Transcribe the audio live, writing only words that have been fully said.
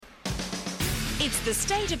It's the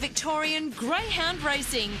state of Victorian greyhound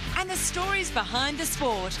racing and the stories behind the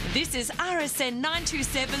sport. This is RSN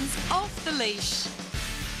 927's Off the Leash.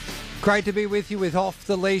 Great to be with you with Off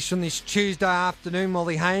the Leash on this Tuesday afternoon.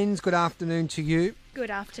 Molly Haines, good afternoon to you. Good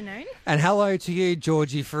afternoon. And hello to you,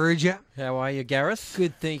 Georgie Farrugia. How are you, Gareth?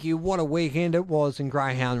 Good, thank you. What a weekend it was in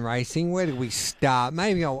greyhound racing. Where did we start?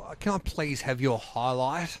 Maybe can I please have your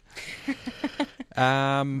highlight?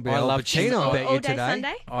 I love Pacino, I bet All you day today.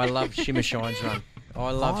 Sunday? I love Shimmer Shine's run.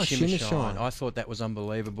 I love Shimmer Shimmer Shine. Shine. I thought that was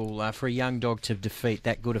unbelievable. For a young dog to defeat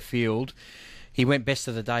that good a field, he went best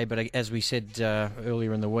of the day, but as we said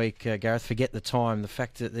earlier in the week, Gareth, forget the time. The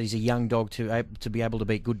fact that he's a young dog to be able to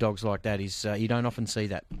beat good dogs like that is you don't often see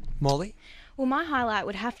that. Molly? Well, my highlight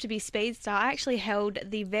would have to be Speedstar. I actually held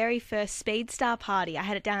the very first Speedstar party. I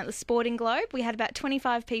had it down at the Sporting Globe. We had about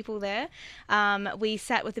 25 people there. We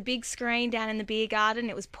sat with a big screen down in the beer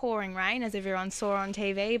garden. It was pouring rain, as everyone saw on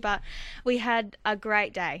TV, but we had a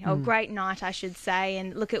great day, or great night, I should say.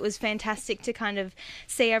 And look, it was fantastic to kind of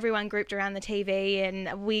see everyone grouped around the TV,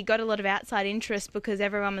 and we got a lot of outside interest because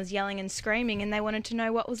everyone was yelling and screaming, and they wanted to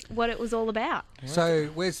know what it was all about. So,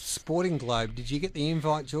 where's Sporting Globe? Did you get the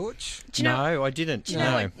invite, George? Do you know, No, I didn't. Do you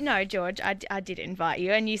know what? No, George, I did invite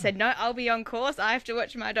you, and you said, no, I'll be on course. I have to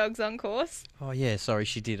watch my dogs on course. Oh, yeah, sorry,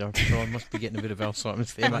 she did. I must be getting a bit of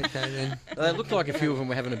Alzheimer's there, mate. Okay, then. It looked like a few of them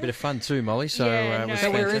were having a bit of fun too, Molly, so Yeah, it was no.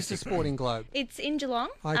 So where is the fantastic. Sporting Globe? It's in Geelong.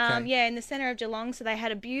 Okay. Yeah, in the centre of Geelong. So they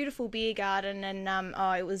had a beautiful beer garden, and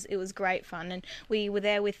it was great fun. And we were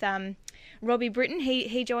there with Robbie Britton.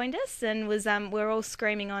 He joined us, and was we're all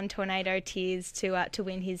screaming on Tornado Tears to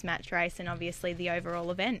win his match race and obviously the overall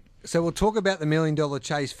event. So we'll talk about the $1 Million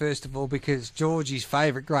Chase first of all, because Georgie's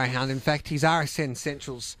favourite greyhound, in fact, he's RSN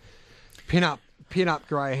Central's pin-up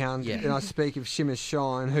greyhound, Yeah. and I speak of Shimmer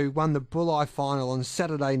Shine, who won the Bulleye final on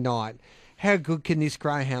Saturday night. How good can this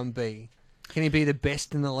greyhound be? Can he be the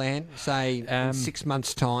best in the land, say, in 6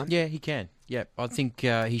 months' time? Yeah, he can. Yeah, I think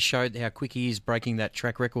he showed how quick he is breaking that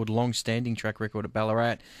track record, long-standing track record at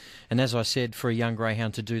Ballarat. And as I said, for a young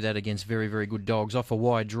greyhound to do that against very, very good dogs, off a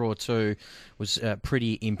wide draw too, was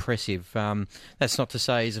pretty impressive. That's not to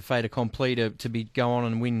say he's a fait accompli to go on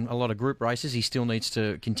and win a lot of group races. He still needs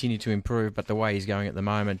to continue to improve, but the way he's going at the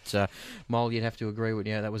moment, Mole, you'd have to agree with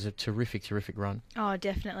you. That was a terrific, terrific run. Oh,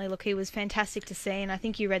 definitely. Look, he was fantastic to see, and I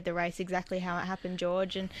think you read the race exactly how it happened,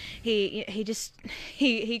 George. And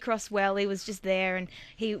he crossed well. He was just there, and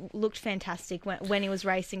he looked fantastic when he was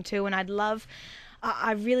racing too. And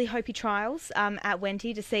I really hope he trials at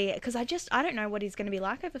Wenty to see it, because I don't know what he's going to be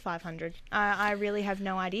like over 500. I really have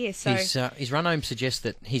no idea. So his run home suggests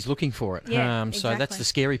that he's looking for it. Yeah, So that's exactly. the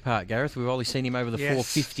scary part, Gareth. We've only seen him over the Yes.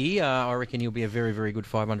 450. I reckon he'll be a very, very good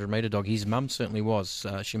 500-metre dog. His mum certainly was,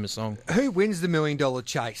 Shimmer Song. Who wins the $1 Million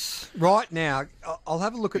Chase? Right now, I'll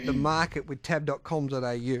have a look at the market with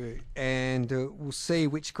tab.com.au, and we'll see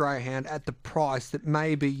which greyhound at the price that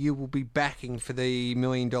maybe you will be backing for the $1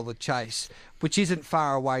 Million Chase, which isn't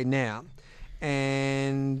far away now.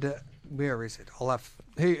 And where is it?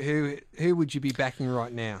 Who would you be backing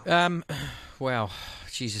right now? Well,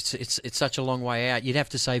 geez, it's such a long way out. You'd have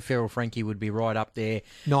to say Feral Frankie would be right up there.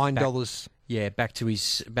 $9. Yeah, back to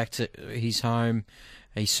his home.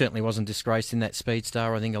 He certainly wasn't disgraced in that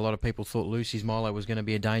Speedstar. I think a lot of people thought Lucy's Milo was going to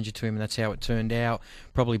be a danger to him, and that's how it turned out.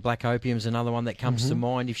 Probably Black Opium's another one that comes to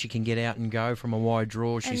mind. If she can get out and go from a wide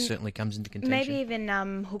draw, she certainly comes into contention. maybe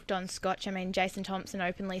even Hooked on Scotch. I mean, Jason Thompson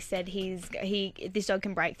openly said this dog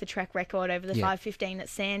can break the track record over the 5:15 at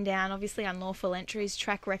Sandown. Obviously, unlawful entries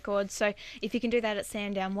track record. So if he can do that at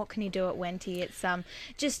Sandown, what can he do at Wenty? It's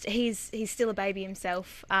just he's still a baby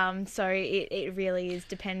himself. So it really is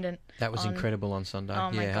dependent. That was incredible on Sunday. Oh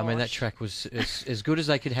my I mean, that gosh. track was as good as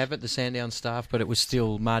they could have it, the Sandown staff, but it was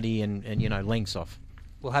still muddy and lengths off.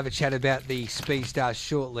 We'll have a chat about the Speedstar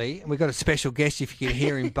shortly. And we've got a special guest, if you can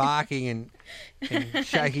hear him barking and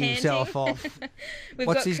shaking himself off.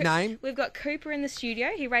 What's his name? We've got Cooper in the studio.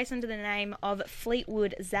 He raced under the name of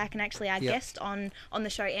Fleetwood Zach, and actually our guest on the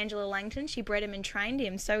show, Angela Langton, she bred him and trained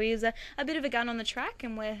him. So he was a bit of a gun on the track,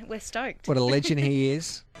 and we're stoked. What a legend he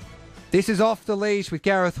is. This is Off the Leash with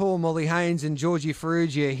Gareth Hall, Molly Haines and Georgie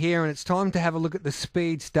Farrugia here, and it's time to have a look at the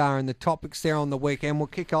Speedstar and the topics there on the weekend. We'll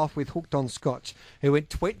kick off with Hooked on Scotch, who went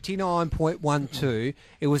 29.12.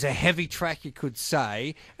 It was a heavy track, you could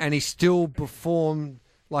say, and he still performed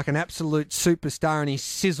like an absolute superstar, and he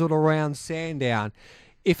sizzled around Sandown.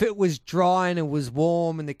 If it was dry and it was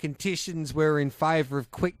warm and the conditions were in favour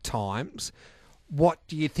of quick times, what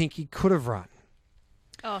do you think he could have run?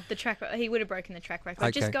 Oh, the track. He would have broken the track record.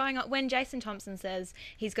 Okay. Just going on, when Jason Thompson says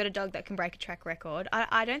he's got a dog that can break a track record,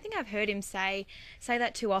 I don't think I've heard him say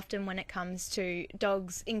that too often when it comes to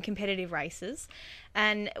dogs in competitive races.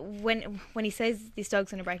 And when he says this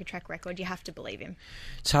dog's going to break a track record, you have to believe him.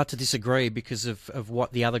 It's hard to disagree because of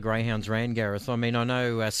what the other greyhounds ran, Gareth. I mean, I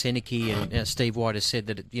know Seneke and Steve White has said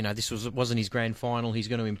that this wasn't his grand final. He's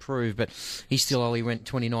going to improve, but he still only went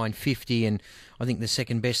 29.50, and I think the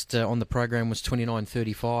second best on the program was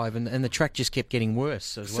 29.35, and the track just kept getting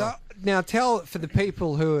worse as well. So now tell for the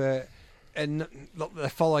people who are and they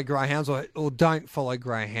follow greyhounds or don't follow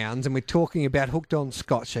greyhounds, and we're talking about Hooked on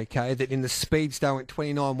Scotch, okay, that in the Speedster went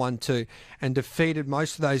 29.12 and defeated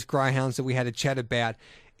most of those greyhounds that we had a chat about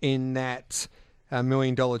in that $1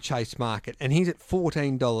 million chase market, and he's at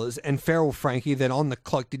 $14, and Feral Frankie that on the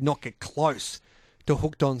clock did not get close to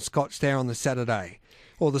Hooked on Scotch there on the Saturday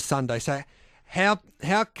or the Sunday. So how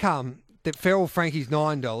come that Feral Frankie's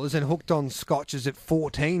 $9 and Hooked on Scotch is at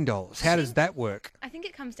 $14? How does that work? I think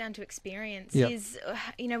it comes down to experience.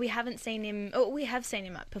 Yep. We haven't seen him, we have seen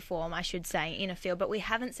him perform, I should say, in a field, but we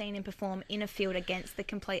haven't seen him perform in a field against the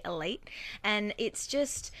complete elite. And it's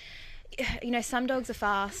just, some dogs are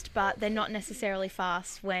fast, but they're not necessarily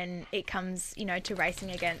fast when it comes, to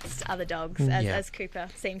racing against other dogs, as Cooper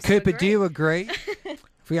seems to agree. Cooper, do you agree?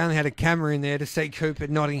 If we only had a camera in there to see Cooper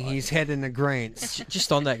nodding his head in agreement.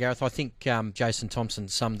 Just on that, Gareth, I think Jason Thompson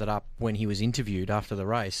summed it up when he was interviewed after the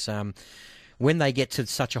race. When they get to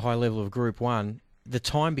such a high level of Group 1, the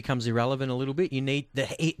time becomes irrelevant a little bit. You need the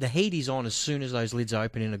heat is on as soon as those lids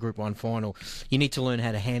open in a Group 1 final. You need to learn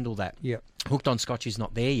how to handle that. Yep. Hooked on Scotch is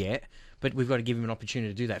not there yet, but we've got to give him an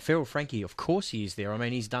opportunity to do that. Feral Frankie, of course he is there. I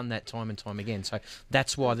mean, he's done that time and time again. So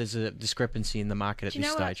that's why there's a discrepancy in the market at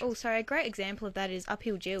this stage. Also, a great example of that is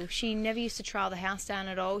Uphill Jill. She never used to trial the house down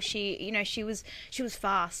at all. She was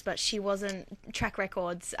fast, but she wasn't track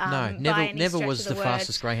records. Never was the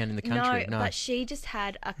fastest greyhound in the country. No, but she just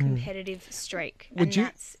had a competitive streak,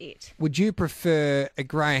 that's it. Would you prefer a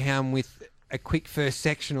greyhound with a quick first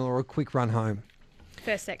sectional or a quick run home?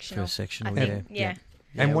 First sectional. First sectional, yeah.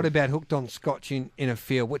 And what about Hooked on Scotch in a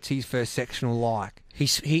field? What's his first sectional like?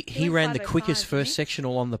 He ran the quickest 5:05, first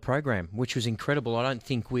sectional on the program, which was incredible. I don't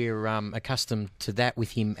think we're accustomed to that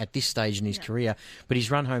with him at this stage in his career, but his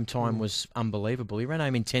run home time was unbelievable. He ran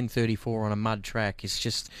home in 10:34 on a mud track.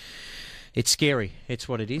 It's scary. It's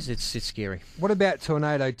what it is. It's scary. What about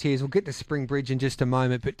Tornado Tears? We'll get to Spring Bridge in just a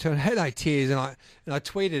moment, but Tornado Tears, and I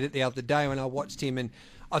tweeted it the other day when I watched him, and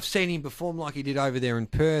I've seen him perform like he did over there in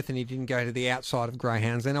Perth, and he didn't go to the outside of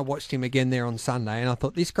greyhounds. Then I watched him again there on Sunday, and I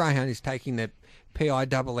thought, this greyhound is taking the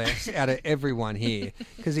PISS out of everyone here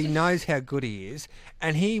because he knows how good he is.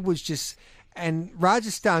 And he was just... And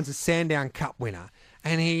Rajasthan's a Sandown Cup winner,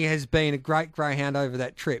 and he has been a great greyhound over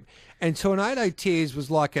that trip. And Tornado Tears was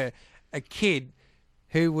like a kid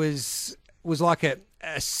who was like a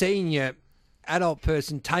senior adult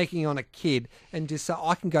person taking on a kid and just say,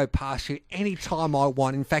 I can go past you anytime I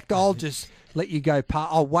want. In fact, I'll just let you go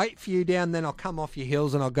past. I'll wait for you down, then I'll come off your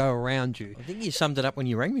heels and I'll go around you. I think you summed it up when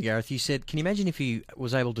you rang me, Gareth. You said, can you imagine if he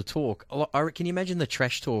was able to talk? Can you imagine the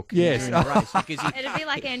trash talk Yes. during the race? Because It'd be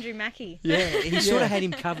like Andrew Mackey. Yeah, he sort of had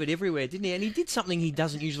him covered everywhere, didn't he? And he did something he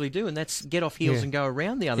doesn't usually do, and that's get off heels and go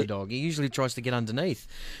around the other dog. He usually tries to get underneath.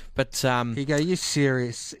 But you go, you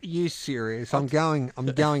serious? You serious? I'm going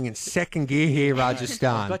in second gear here,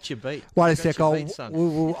 Rajasthan. I've got you beat. Wait a sec,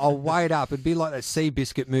 I'll wait up. It'd be like that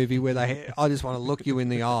Seabiscuit movie where I just want to look you in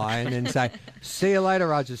the eye and then say, see you later,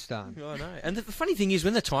 Rajasthan. I know. And the funny thing is,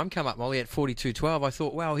 when the time came up, Molly, at 42.12, I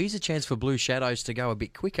thought, wow, here's a chance for Blue Shadows to go a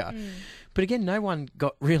bit quicker. But again, no one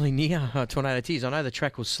got really near Tornado Tears. I know the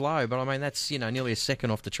track was slow, but I mean, that's nearly a second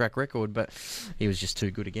off the track record, but he was just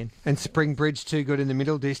too good again. And Spring Bridge too good in the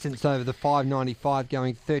middle distance over the 5.95,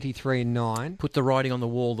 going 33.9. Put the writing on the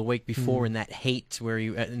wall the week before in that heat where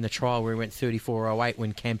in the trial where he went 34.08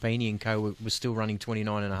 when Campini and co was still running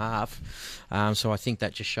 29.5. So I think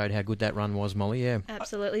that just showed how good that run was, Molly. Yeah,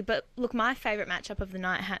 absolutely. But look, my favourite matchup of the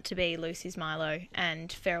night had to be Lucy's Milo and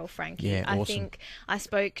Feral Frankie. Yeah, awesome. I think I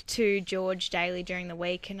spoke to George Daly during the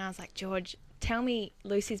week, and I was like, George, tell me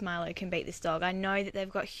Lucy's Milo can beat this dog. I know that they've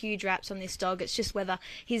got huge raps on this dog. It's just whether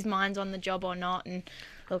his mind's on the job or not. And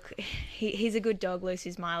look, he's a good dog,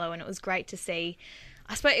 Lucy's Milo, and it was great to see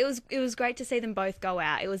I suppose it was great to see them both go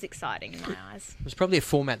out. It was exciting in my eyes. It was probably a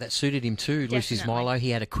format that suited him too, Lucy's Definitely. Milo. He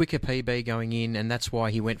had a quicker PB going in, and that's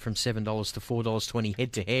why he went from $7 to $4.20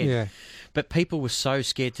 head-to-head. Yeah. But people were so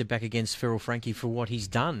scared to back against Feral Frankie for what he's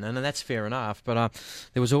done, and that's fair enough. But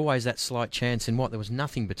there was always that slight chance, and there was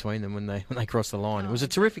nothing between them when they crossed the line. It was a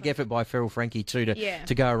terrific effort by Feral Frankie too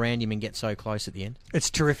to go around him and get so close at the end. It's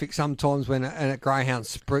terrific sometimes when a greyhound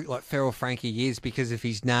spruik like Feral Frankie is because of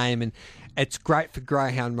his name, and it's great for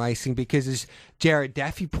greyhound racing because, as Jared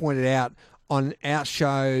Daffy pointed out on our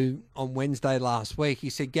show on Wednesday last week, he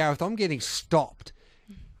said, Gareth, I'm getting stopped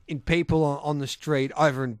in people on the street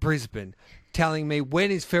over in Brisbane telling me,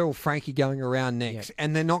 when is Feral Frankie going around next? Yep.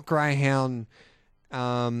 And they're not greyhound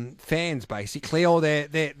fans, basically, or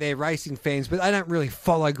they're racing fans, but they don't really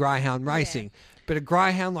follow greyhound racing. But a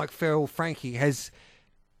greyhound like Feral Frankie has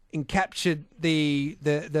encaptured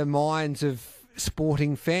the minds of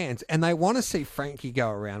sporting fans, and they want to see Frankie go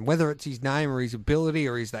around, whether it's his name or his ability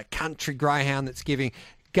or he's that country greyhound that's giving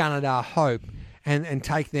Gunnedah hope and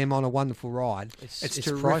take them on a wonderful ride. It's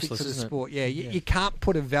terrific priceless, for the isn't it? sport. Yeah, you can't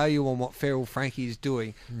put a value on what Feral Frankie is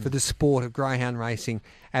doing for the sport of greyhound racing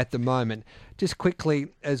at the moment. Just quickly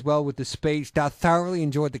as well with the Speed Star, thoroughly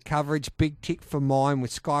enjoyed the coverage. Big tick for mine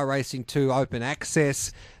with Sky Racing 2 open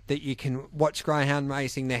access, that you can watch greyhound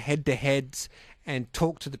racing, their head-to-heads, and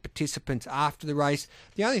talk to the participants after the race.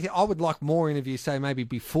 The only thing I would like more interviews, say maybe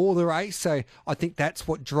before the race. So I think that's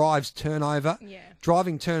what drives turnover. Yeah.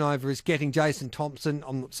 Driving turnover is getting Jason Thompson.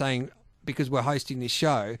 I'm not saying because we're hosting this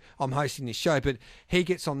show, I'm hosting this show, but he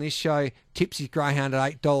gets on this show, tips his greyhound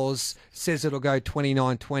at $8, says it'll go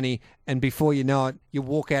 $29.20, and before you know it, you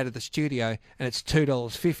walk out of the studio and it's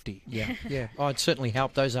 $2.50. Yeah. Oh, it certainly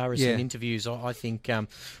helped. Those RSN interviews, I think,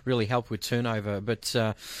 really helped with turnover. But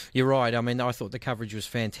you're right. I mean, I thought the coverage was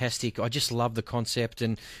fantastic. I just love the concept,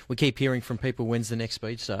 and we keep hearing from people, when's the next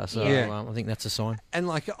Speed Star? So I think that's a sign. And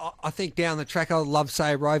like, I think down the track, I'd love,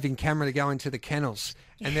 say, a roving camera to go into the kennels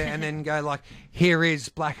and then go like, here is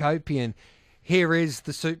Black Opium, here is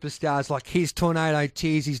the superstars, like here's Tornado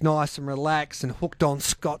Tears, he's nice and relaxed, and Hooked on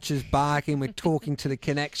Scotch is barking, we're talking to the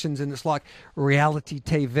connections, and it's like reality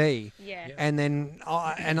TV. Yeah. And then,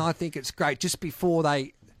 I think it's great, just before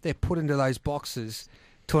they're put into those boxes,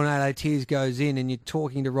 Tornado Tears goes in and you're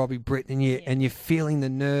talking to Robbie Britt and you're feeling the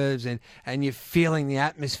nerves and you're feeling the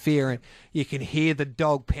atmosphere, and you can hear the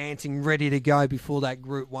dog panting ready to go before that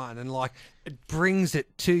Group 1, and like it brings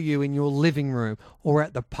it to you in your living room or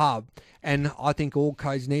at the pub. And I think all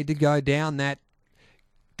codes need to go down that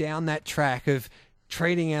track of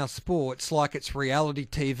treating our sports like it's reality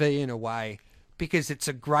TV in a way, because it's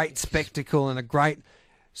a great spectacle and a great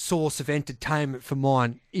source of entertainment for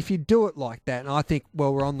mine. If you do it like that, and I think,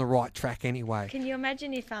 well, we're on the right track anyway. Can you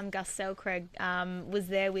imagine if Gus Selcraig was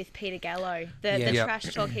there with Peter Gallo? The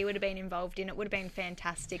trash talk he would have been involved in, it would have been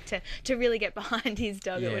fantastic to really get behind his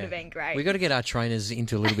dog. It would have been great. We've got to get our trainers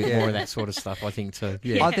into a little bit more of that sort of stuff, I think, too.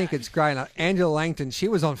 Yeah. I think it's great. Angela Langton, she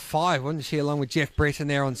was on 5, wasn't she, along with Jeff Breton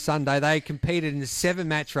there on Sunday. They competed in 7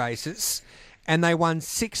 match races, and they won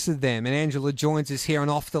 6 of them. And Angela joins us here on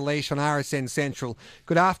Off the Leash on RSN Central.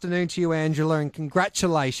 Good afternoon to you, Angela, and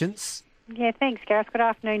congratulations. Yeah, thanks, Gareth. Good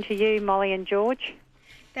afternoon to you, Molly and George.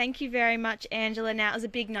 Thank you very much, Angela. Now, it was a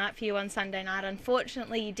big night for you on Sunday night.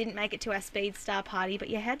 Unfortunately, you didn't make it to our Speed Star party, but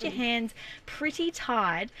you had your hands pretty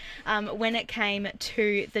tied when it came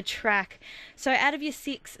to the track. So out of your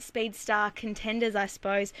 6 Speed Star contenders, I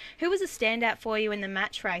suppose, who was a standout for you in the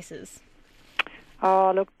match races?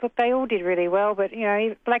 Oh, look, they all did really well, but, you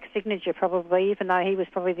know, Black Signature probably, even though he was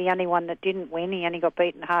probably the only one that didn't win, he only got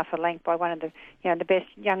beaten half a length by one of the, the best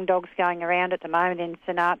young dogs going around at the moment in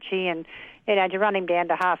Sanarchi, and, to run him down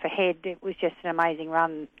to half a head, it was just an amazing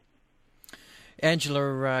run.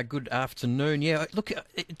 Angela, good afternoon. Yeah, look,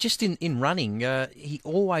 just in running,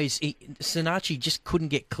 Sanarchi just couldn't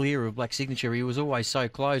get clear of Black Signature. He was always so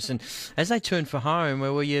close, and as they turned for home,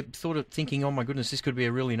 were you thinking, oh my goodness, this could be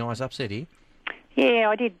a really nice upset here? Yeah,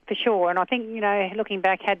 I did for sure, and I think, looking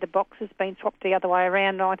back, had the boxes been swapped the other way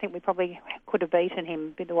around, I think we probably could have beaten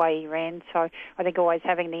him the way he ran. So I think always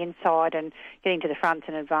having the inside and getting to the front's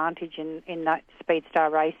an advantage in that Speed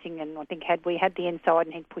Star racing, and I think had we had the inside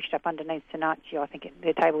and he'd pushed up underneath Sanarchi, I think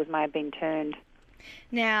the tables may have been turned.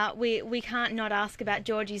 Now, we can't not ask about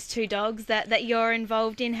Georgie's 2 dogs that you're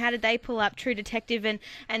involved in. How did they pull up? True Detective and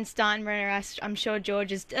Steinbrenner. I'm sure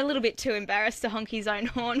George is a little bit too embarrassed to honk his own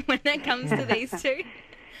horn when it comes to these 2.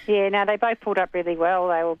 Yeah, no, they both pulled up really well.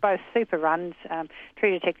 They were both super runs.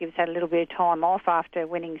 True Detectives had a little bit of time off after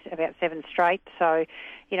winning about 7 straight. So,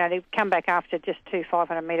 they've come back after just 2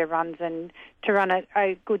 500-metre runs, and to run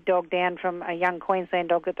a good dog down from a young Queensland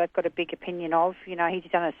dog that they've got a big opinion of, he's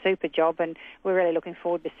done a super job, and we're really looking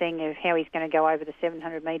forward to seeing how he's going to go over the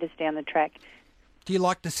 700 metres down the track. Do you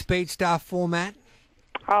like the Speed Star format?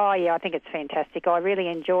 Oh, yeah, I think it's fantastic. I really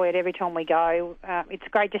enjoy it every time we go. It's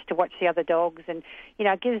great just to watch the other dogs, and,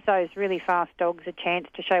 it gives those really fast dogs a chance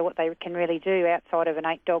to show what they can really do outside of an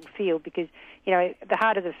 8-dog field, because, the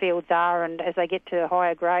harder the fields are, and as they get to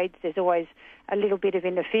higher grades, there's always a little bit of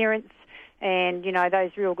interference. And,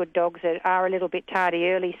 those real good dogs that are a little bit tardy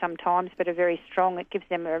early sometimes but are very strong, it gives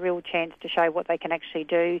them a real chance to show what they can actually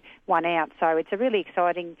do one out. So it's a really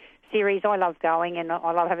exciting series. I love going, and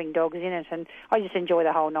I love having dogs in it, and I just enjoy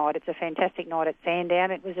the whole night. It's a fantastic night at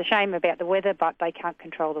Sandown. It was a shame about the weather, but they can't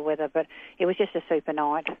control the weather, but it was just a super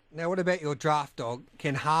night. Now, what about your draft dog?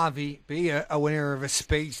 Can Harvey be a winner of a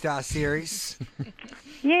Speed Star series?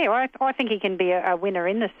 Yeah, I think he can be a winner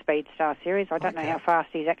in the Speed Star series. I don't know how fast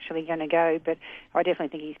he's actually going to go, but I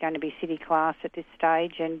definitely think he's going to be city class at this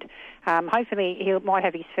stage, and hopefully he might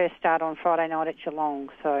have his first start on Friday night at Geelong,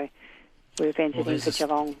 so we've entered him for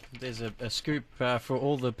Geelong. There's a scoop for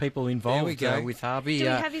all the people involved with Harvey. Do we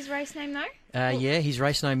have his race name, though? Yeah, his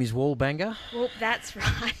race name is Wallbanger. Well, that's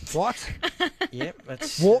right. What? Yep,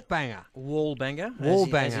 that's Wallbanger.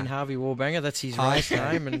 Wallbanger. As in Harvey Wallbanger. That's his race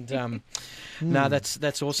name, and no,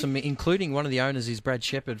 that's awesome. Including one of the owners is Brad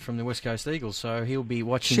Shepherd from the West Coast Eagles, so he'll be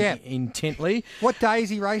watching intently. What day is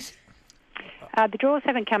he racing? The draws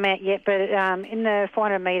haven't come out yet, but in the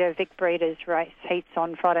 400-metre Vic Breeders race heats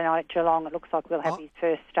on Friday night at Geelong, it looks like we'll have his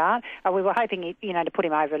first start. We were hoping, to put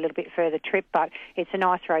him over a little bit further trip, but it's a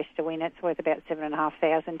nice race to win. It's worth about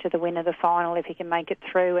 $7,500 to the winner of the final if he can make it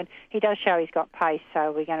through, and he does show he's got pace,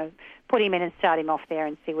 so we're going to put him in and start him off there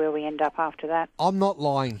and see where we end up after that. I'm not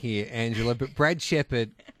lying here, Angela, but Brad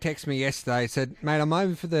Shepherd texted me yesterday, said, mate, I'm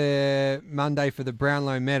over for the Monday for the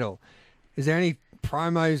Brownlow medal. Is there any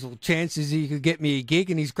promos or chances he could get me a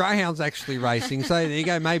gig? And his greyhound's actually racing, so there you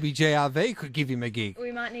go. Maybe GRV could give him a gig.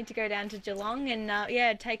 We might need to go down to Geelong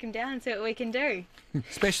and take him down and see what we can do.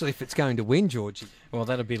 Especially if it's going to win, Georgie. Well,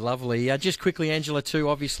 that'd be lovely. Just quickly, Angela, too,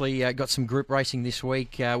 obviously got some group racing this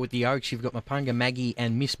week with the Oaks. You've got Mapunga Maggie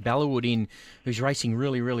and Miss Bellawood in, who's racing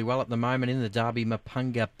really, really well at the moment in the Derby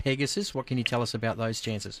Mapunga Pegasus. What can you tell us about those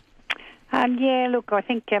chances? Yeah, look, I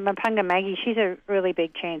think Mapunga Maggie, she's a really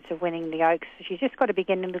big chance of winning the Oaks. She's just got to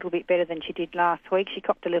begin a little bit better than she did last week. She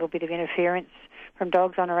copped a little bit of interference from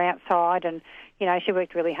dogs on her outside, and, she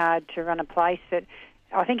worked really hard to run a place. But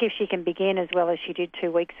I think if she can begin as well as she did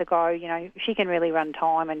 2 weeks ago, she can really run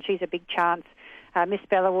time, and she's a big chance. Miss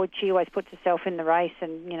Bellawood, she always puts herself in the race,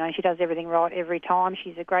 and, she does everything right every time.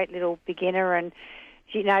 She's a great little beginner, and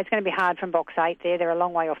it's going to be hard from box 8 there. They're a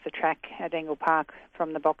long way off the track at Engle Park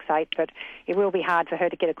from the box 8, but it will be hard for her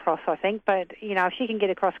to get across, I think. But, if she can get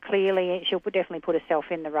across clearly, she'll definitely put herself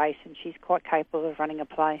in the race, and she's quite capable of running a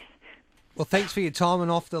place. Well, thanks for your time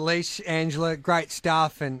and Off the Leash, Angela. Great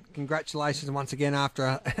stuff, and congratulations once again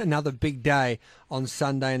after another big day on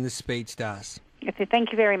Sunday in the Speed Stars.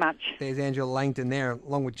 Thank you very much. There's Angela Langton there,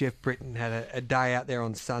 along with Jeff Britton, had a day out there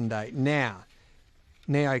on Sunday. Now,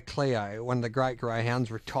 Neo Cleo, one of the great greyhounds,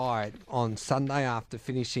 retired on Sunday after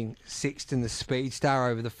finishing 6th in the Speed Star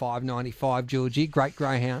over the 595. Georgie, great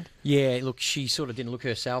greyhound. Yeah, look, she sort of didn't look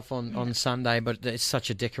herself on Sunday, but it's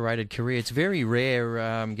such a decorated career. It's very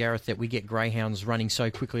rare, Gareth, that we get greyhounds running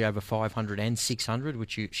so quickly over 500 and 600,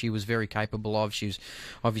 which she was very capable of. She was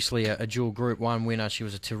obviously a dual Group 1 winner. She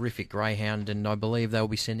was a terrific greyhound, and I believe they'll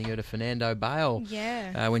be sending her to Fernando Bale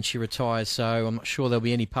when she retires. So I'm not sure there'll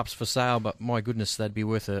be any pups for sale, but my goodness, they'd be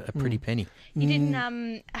worth a pretty penny. You didn't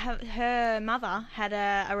have her mother had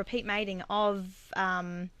a repeat mating of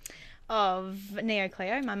Neo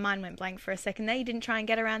Cleo. My mind went blank for a second there. You didn't try and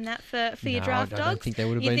get around that for your draft dogs? I don't think they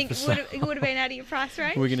would have been for sale. It would have been out of your price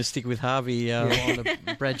range? We're going to stick with Harvey on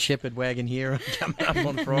a Brad Shepherd wagon here coming up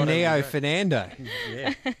on Friday. Neo Fernando.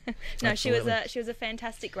 Yeah. No, absolutely. she was a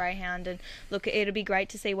fantastic greyhound, and look, it'll be great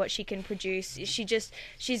to see what she can produce.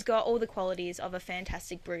 She's got all the qualities of a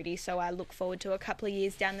fantastic broody, so I look forward to a couple of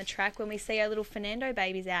years down the track when we see our little Fernando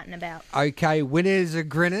babies out and about. Okay, winners are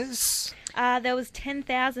grinners. There was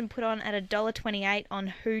 10,000 put on at $1.28 on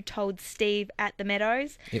Who Told Steve at the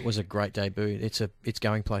Meadows. It was a great debut. It's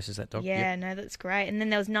going places, that dog. Yeah, no, that's great. And then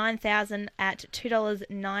there was 9,000 at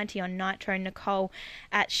 $2.90 on Nitro Nicole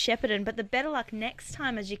at Shepparton. But the better luck next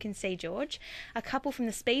time, as you can see, George, a couple from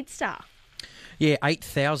the Speed Star. Yeah,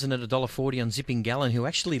 8,000 at $1.40 on Zipping Gallon, who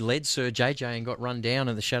actually led Sir JJ and got run down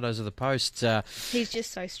in the shadows of the posts. He's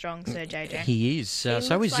just so strong, Sir JJ. He is. So is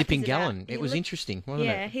like Zipping he's Gallon. about- It was interesting, wasn't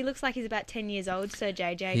it? Yeah, he looks like he's about 10 years old, Sir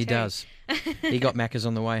JJ. He too. does. He got Maccas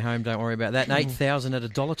on the way home, don't worry about that. And 8,000 at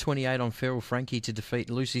 $1.28 on Feral Frankie to defeat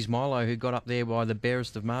Lucy's Milo, who got up there by the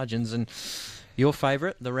barest of margins. And your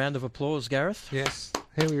favourite, the round of applause, Gareth? Yes.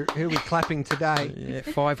 Who are we clapping today? Yeah,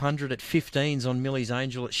 500 at 15s on Millie's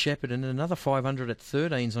Angel at Shepherd, and another 500 at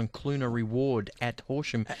 13s on Cluna Reward at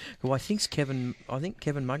Horsham, who I think Kevin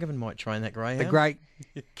Muggerman might train that greyhound. The great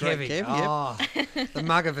Great Kevin. Kev, yep. Oh, the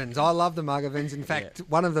Muggervans. I love the Muggervans. In fact,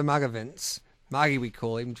 one of the Muggervans, Muggy we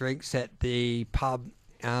call him, drinks at the pub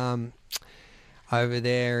over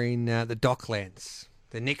there in the Docklands,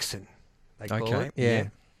 the Nixon, they call it. Yeah.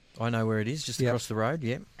 I know where it is, just across the road,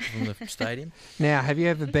 from the stadium. Now, have you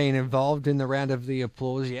ever been involved in the round of the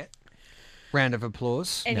applause yet? Round of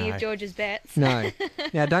applause? Any No. of George's bets? No.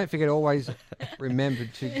 Now, don't forget, always remember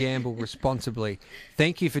to gamble responsibly.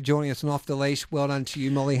 Thank you for joining us on Off the Leash. Well done to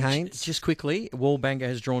you, Molly Haines. Just quickly, Wallbanga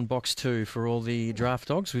has drawn box 2 for all the draft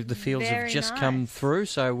dogs. The fields have Very just come nice. through,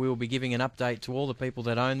 so we'll be giving an update to all the people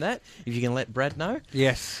that own that. If you can let Brad know.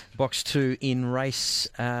 Yes. Box 2 in race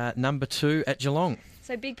number 2 at Geelong.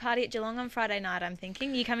 So big party at Geelong on Friday night, I'm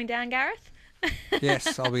thinking. You coming down, Gareth?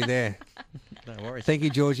 Yes, I'll be there. No worries. Thank you,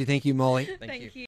 Georgie. Thank you, Molly. Thank you.